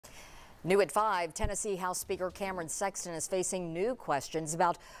New at 5, Tennessee House Speaker Cameron Sexton is facing new questions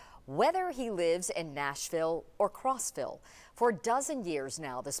about whether he lives in Nashville or Crossville. For a dozen years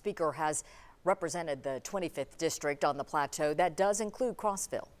now, the speaker has represented the 25th district on the plateau. That does include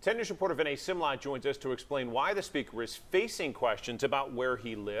Crossville. 10 News reporter Vinay Simlot joins us to explain why the speaker is facing questions about where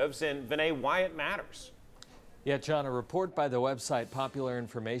he lives, and Vinay, why it matters. Yeah, John, a report by the website Popular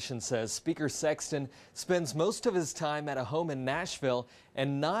Information says Speaker Sexton spends most of his time at a home in Nashville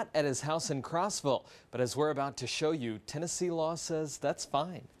and not at his house in Crossville. But as we're about to show you, Tennessee law says that's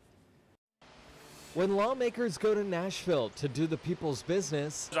fine. When lawmakers go to Nashville to do the people's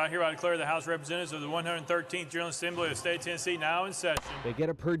business, I hereby declare the House of Representatives of the 113th General Assembly of the State of Tennessee now in session. They get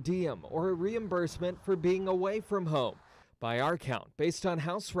a per diem or a reimbursement for being away from home. By our count, based on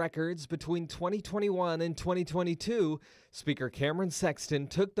House records between 2021 and 2022, Speaker Cameron Sexton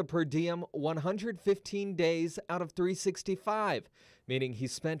took the per diem 115 days out of 365, meaning he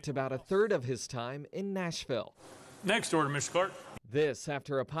spent about a third of his time in Nashville. Next order, Mr. Clerk. This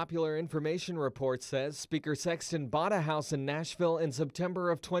after a Popular Information report says Speaker Sexton bought a house in Nashville in September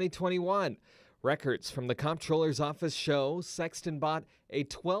of 2021. Records from the Comptroller's office show Sexton bought a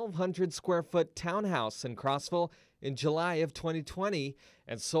 1,200 square foot townhouse in Crossville in July of 2020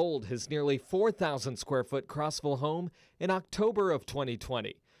 and sold his nearly 4,000 square foot Crossville home in October of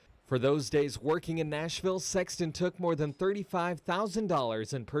 2020. For those days working in Nashville, Sexton took more than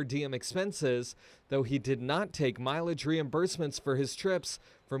 $35,000 in per diem expenses, though he did not take mileage reimbursements for his trips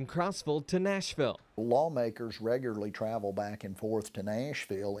from Crossville to Nashville. Lawmakers regularly travel back and forth to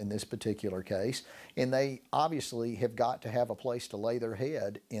Nashville in this particular case, and they obviously have got to have a place to lay their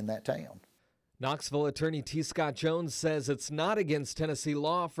head in that town. Knoxville attorney T. Scott Jones says it's not against Tennessee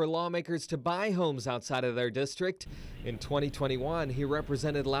law for lawmakers to buy homes outside of their district. In 2021, he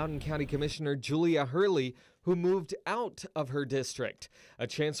represented Loudoun County Commissioner Julia Hurley, who moved out of her district. A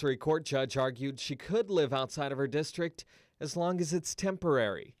Chancery Court judge argued she could live outside of her district as long as it's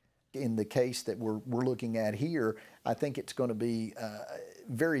temporary. In the case that we're looking at here, I think it's going to be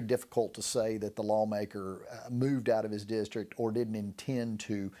very difficult to say that the lawmaker moved out of his district or didn't intend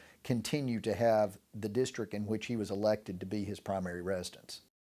to continue to have the district in which he was elected to be his primary residence.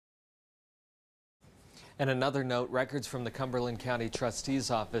 And another note, records from the Cumberland County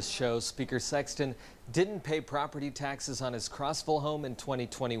Trustee's Office show Speaker Sexton didn't pay property taxes on his Crossville home in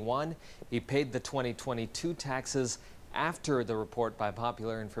 2021. He paid the 2022 taxes after the report by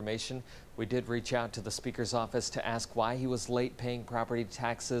Popular Information. We did reach out to the Speaker's office to ask why he was late paying property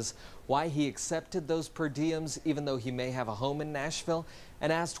taxes, why he accepted those per diems even though he may have a home in Nashville,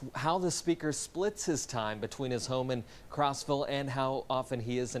 and asked how the Speaker splits his time between his home in Crossville and how often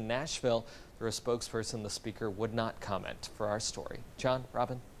he is in Nashville. Through a spokesperson, the Speaker would not comment for our story. John,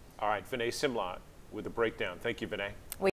 Robin. All right, Vinay Simlot with a breakdown. Thank you, Vinay.